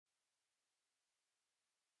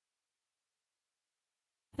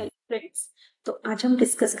Hello friends. तो आज हम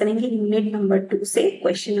डिस्कस करेंगे यूनिट नंबर 2 से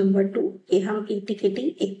क्वेश्चन नंबर 2। ये हम ईटीकेटी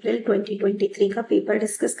अप्रैल 2023 का पेपर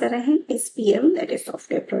डिस्कस कर रहे हैं, SPM that is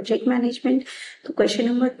software project management. तो क्वेश्चन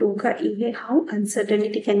नंबर 2 का ये है, how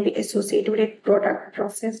uncertainty can be associated with product,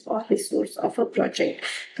 process और रिसोर्स ऑफ अ प्रोजेक्ट।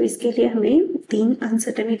 तो इसके लिए हमें 3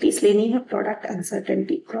 अनसर्टेनिटीज लेनी है। प्रोडक्ट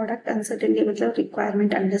अनसर्टेनिटी मतलब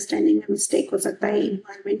रिक्वायरमेंट अंडरस्टैंडिंग में मिस्टेक हो सकता है,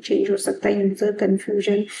 इन्वायरमेंट चेंज हो सकता है, यूजर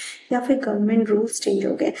कंफ्यूजन या फिर गवर्नमेंट रूल्स चेंज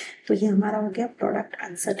हो गए। तो ये हमारा हो गया प्रोडक्ट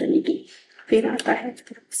अनसर्टेनिटी। फिर आता है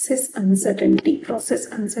प्रोसेस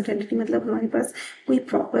अनसर्टेनिटी मतलब हमारे पास कोई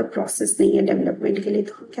प्रॉपर प्रोसेस नहीं है डेवलपमेंट के लिए,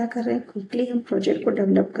 तो हम क्या कर रहे हैं, क्विकली हम प्रोजेक्ट को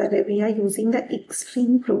डेवलप कर रहे हैं, we are using the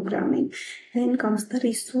extreme programming. Then comes the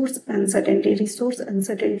resource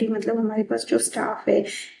uncertainty मतलब हमारे पास जो स्टाफ है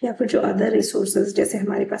या फिर जो अदर रिसोर्सेज, जैसे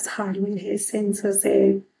हमारे पास हार्डवेयर है, सेंसर्स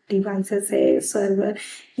है, डिवाइसेस है, सर्वर,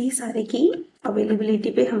 ये सारे की अवेलेबिलिटी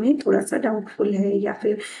पे हमें थोड़ा सा डाउटफुल है, या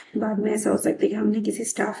फिर बाद में ऐसा हो सकता है कि हमने किसी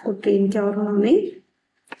स्टाफ को ट्रेन किया और उन्होंने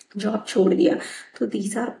जॉब छोड़ दिया। तो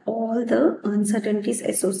these are all the uncertainties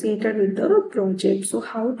associated with the project. So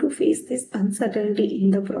how to face this uncertainty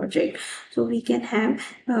in the project? So we can have,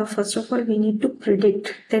 first of all, we need to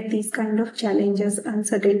predict that these kind of challenges,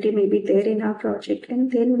 uncertainty may be there in our project,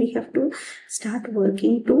 and then we have to start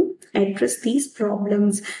working to address these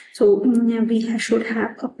problems. So should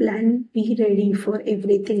have a plan B ready for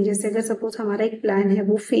everything. जैसे अगर suppose हमारा एक plan है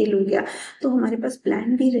वो fail हो गया, तो हमारे पास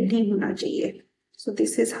प्लान भी रेडी होना चाहिए। So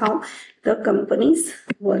this is how the companies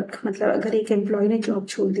work. मतलब अगर एक एम्प्लॉय ने जॉब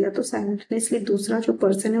छोड़ दिया तो साइमल्टेनियसली दूसरा जो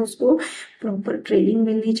पर्सन है उसको प्रॉपर ट्रेनिंग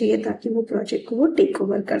मिलनी चाहिए ताकि वो प्रोजेक्ट को वो टेक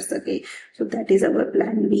ओवर कर सके। So that is our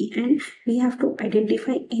plan B, and we have to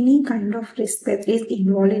identify any kind of risk that is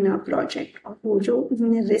involve in our project. और वो जो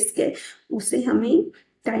रिस्क है उसे हमें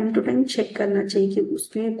टाइम टू टाइम चेक करना चाहिए कि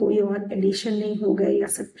उसमें कोई और एडिशन नहीं हो गए या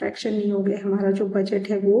सब्ट्रैक्शन नहीं हो गए, हमारा जो बजट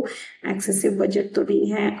है वो एक्सेसिव बजट तो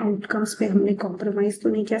नहीं है, आउटकम्स पे हमने कॉम्प्रोमाइज तो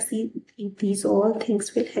नहीं किया। See these all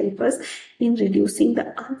things will help us in reducing the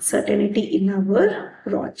uncertainty in our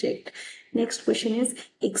project. Next question is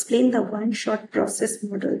explain the one shot process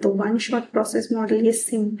model. तो वन शॉट प्रोसेस मॉडल ये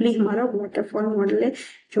सिंपली हमारा वाटरफॉल मॉडल है,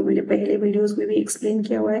 जो मैंने पहले वीडियोस में भी explain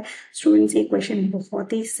किया हुआ है। स्टूडेंट्स ये क्वेश्चन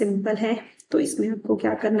बहुत ही सिंपल है, तो इसमें आपको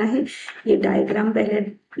क्या करना है, ये डायग्राम पहले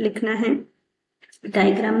लिखना है।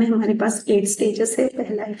 डायग्राम में हमारे पास 8 स्टेजेस है।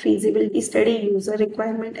 पहला है feasibility study, user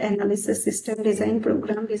requirement analysis, system design,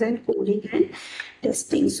 programme design, coding and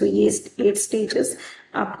testing. सो ये 8 स्टेजेस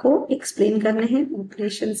आपको एक्सप्लेन करने हैं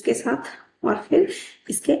ऑपरेशंस के साथ, और फिर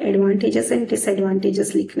इसके एडवांटेजेस एंड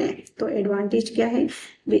डिसएडवांटेजेस लिखने हैं। तो एडवांटेज क्या है,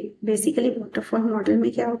 बेसिकली वाटरफॉल मॉडल में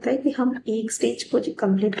क्या होता है कि हम एक स्टेज को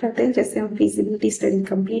कंप्लीट करते हैं, जैसे हम फीजिबिलिटी स्टडी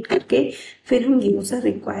कंप्लीट करके फिर हम यूजर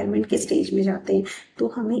रिक्वायरमेंट के स्टेज में जाते हैं। तो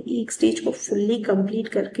हमें एक स्टेज को फुल्ली कंप्लीट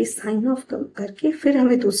करके साइन ऑफ करके फिर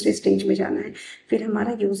हमें दूसरे स्टेज में जाना है। फिर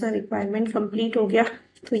हमारा यूजर रिक्वायरमेंट कंप्लीट हो गया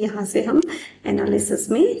तो यहाँ से हम एनालिसिस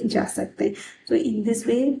में जा सकते हैं। तो in this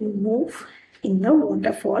way we move in the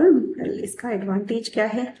waterfall model. इसका एडवांटेज क्या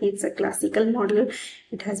है, it's a classical model,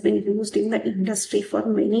 it has been used in the industry for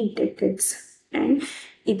many decades, and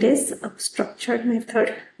it is a structured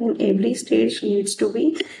method and every stage needs to be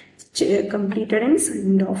completed and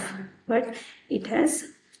signed off, but it has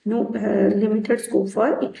no limited scope for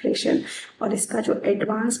iteration। और इसका जो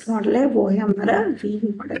advanced model है वो है हमारा V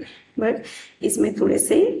model, but इसमें थोड़े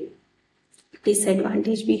से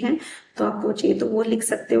डिसएडवांटेज भी है। तो आप वो चाहिए तो वो लिख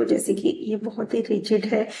सकते हो, जैसे कि ये बहुत ही रिजिड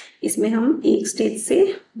है, इसमें हम एक स्टेज से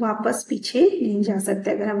वापस पीछे नहीं जा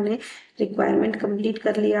सकते। अगर हमने रिक्वायरमेंट कंप्लीट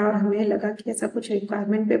कर लिया और हमें लगा कि ऐसा कुछ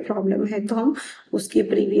रिक्वायरमेंट पे प्रॉब्लम है तो हम उसके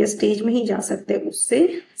प्रीवियस स्टेज में ही जा सकते हैं, उससे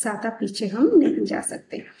ज्यादा पीछे हम नहीं जा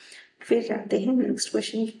सकते। फिर जाते हैं नेक्स्ट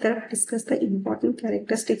क्वेश्चन की तरफ, discuss the important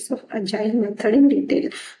characteristics of agile method in detail.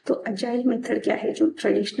 तो अजाइल मेथड क्या है, जो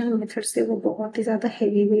ट्रेडिशनल मेथड से वो बहुत ही ज्यादा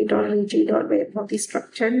हैवी वेट और रिजिड और बहुत ही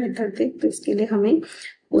स्ट्रक्चर्ड मेथड थे, तो इसके लिए हमें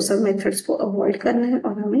वो सब मेथड्स को अवॉइड करना है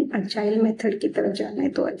और हमें अजाइल मेथड की तरफ जाना है।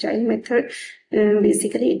 तो agile method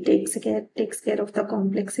basically takes care of the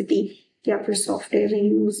complexity, या फिर सॉफ्टवेयर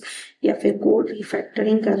रीयूज या फिर कोड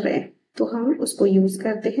रिफैक्टरिंग कर रहे हैं तो हम उसको यूज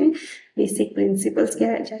करते हैं। बेसिक प्रिंसिपल्स क्या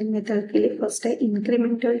है अजाइल मेथड के लिए, फर्स्ट है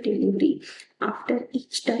incremental delivery after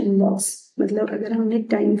each time box. मतलब अगर हमने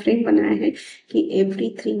टाइम फ्रेम बनाया है कि every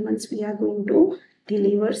 3 months we are going to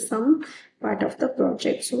deliver some part of the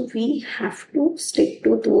project, so we have to stick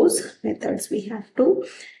to those methods, we have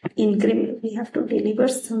to deliver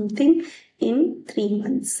something in 3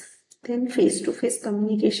 months। Then face-to-face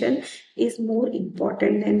communication is more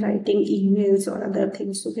important than writing emails or other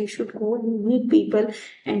things, so they should go and meet people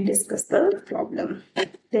and discuss the problem।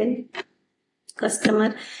 Then customer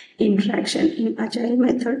interaction, in agile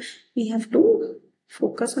method we have to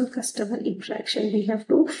focus on customer interaction. We have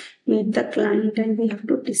to meet the client and we have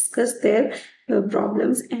to discuss their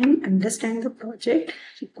problems and understand the project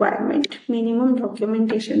requirement. Minimum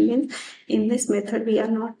documentation means in this method we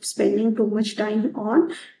are not spending too much time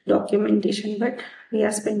on documentation, but we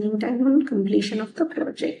are spending time on completion of the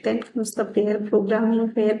project. Then comes the pair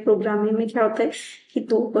programming. Pair programming में क्या होता है कि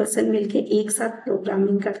दो person मिलके एक साथ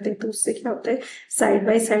programming करते हैं, तो उससे क्या होता है साइड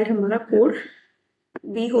बाय साइड हमारा कोड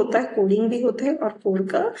भी होता है, कोडिंग भी होता है और कोड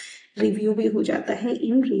का रिव्यू भी हो जाता है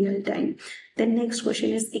in real time. Then next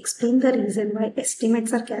question is explain the reason why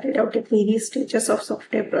estimates are carried out at various stages of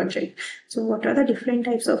software project. So what are the different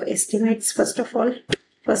types of estimates? First of all,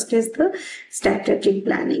 first is the strategic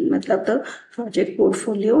planning. मतलब the project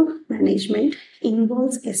portfolio management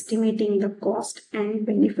involves estimating the cost and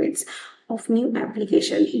benefits of new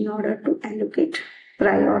application in order to allocate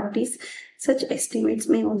priorities. Such estimates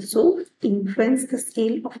may also influence the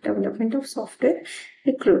scale of development of software.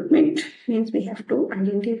 Recruitment means we have to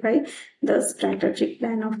identify the strategic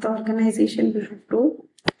plan of the organization. We have to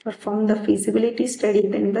perform the feasibility study.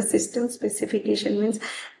 Then the system specification means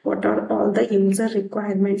what are all the user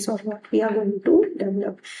requirements or what we are going to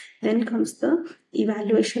develop. Then comes the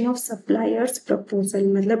evaluation of suppliers proposal.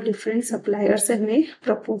 मतलब different suppliers से हमें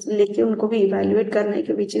proposal लेके उनको भी evaluate करना है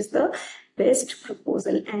कि which is the best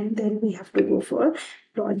proposal. And then we have to go for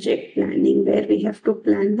project planning where we have to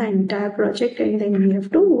plan the entire project and then we have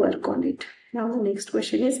to work on it. Now the next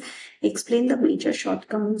question is explain the major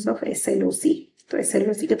shortcomings of SLOC. तो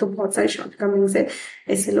SLOC के तो बहुत सारे shortcomings है.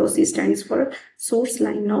 SLOC stands for source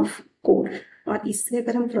line of code. और इससे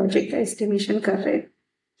अगर हम project का estimation कर रहे हैं,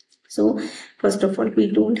 so first of all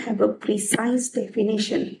we don't have a precise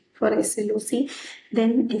definition for SLOC,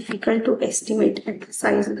 then difficult to estimate at the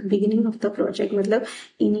size at the beginning of the project. मतलब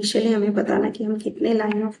initially हमें बताना कि हम कितने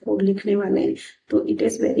line of code लिखने वाले हैं, तो it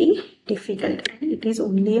is very difficult and it is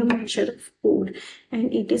only a measure of code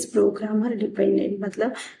and it is programmer dependent.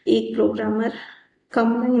 मतलब एक programmer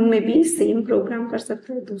कम लाइन में भी सेम प्रोग्राम कर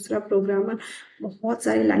सकता है, दूसरा प्रोग्रामर बहुत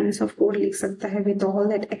सारे लाइंस ऑफ कोड लिख सकता है with all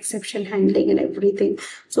that exception handling and everything.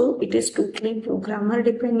 So it is totally programmer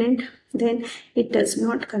dependent. Then it does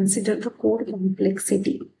not consider the code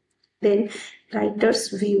complexity. Then writers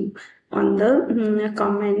view on the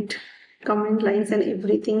comment lines and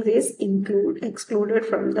everything is excluded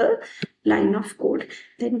from the line of code.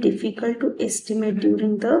 Then difficult to estimate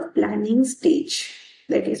during the planning stage.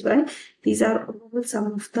 That is why these are all some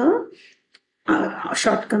of the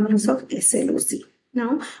shortcomings of SLOC.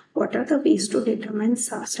 Now, what are the ways to determine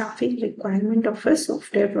staffing requirement of a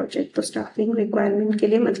software project? तो staffing requirement के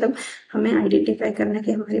लिए मतलब हमें identify करना है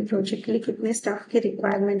कि हमारे project के लिए कितने staff के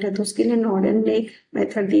requirement है. तो उसके लिए Norden ने एक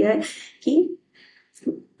method दिया है कि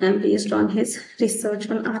based on his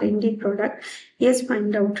research on R&D product, he has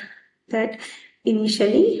found out that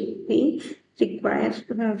initially we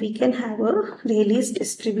can have a release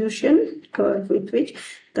distribution curve with which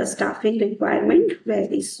the staffing requirement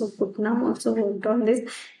varies. So Putnam also worked on this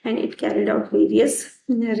and it carried out various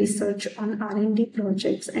research on R&D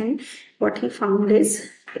projects, and what he found is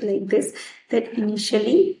like this, that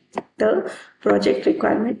initially the project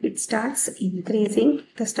requirement it starts increasing,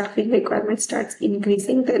 the staffing requirement starts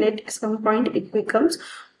increasing, then at some point it becomes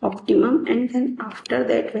optimum, and then after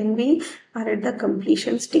that when we are at the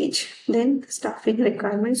completion stage, then the staffing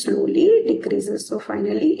requirement slowly decreases. So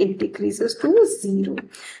finally it decreases to 0.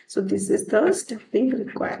 So this is the staffing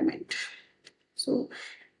requirement. So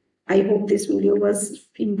I hope this video was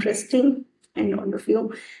interesting and all of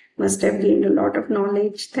you must have gained a lot of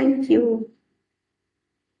knowledge. Thank you.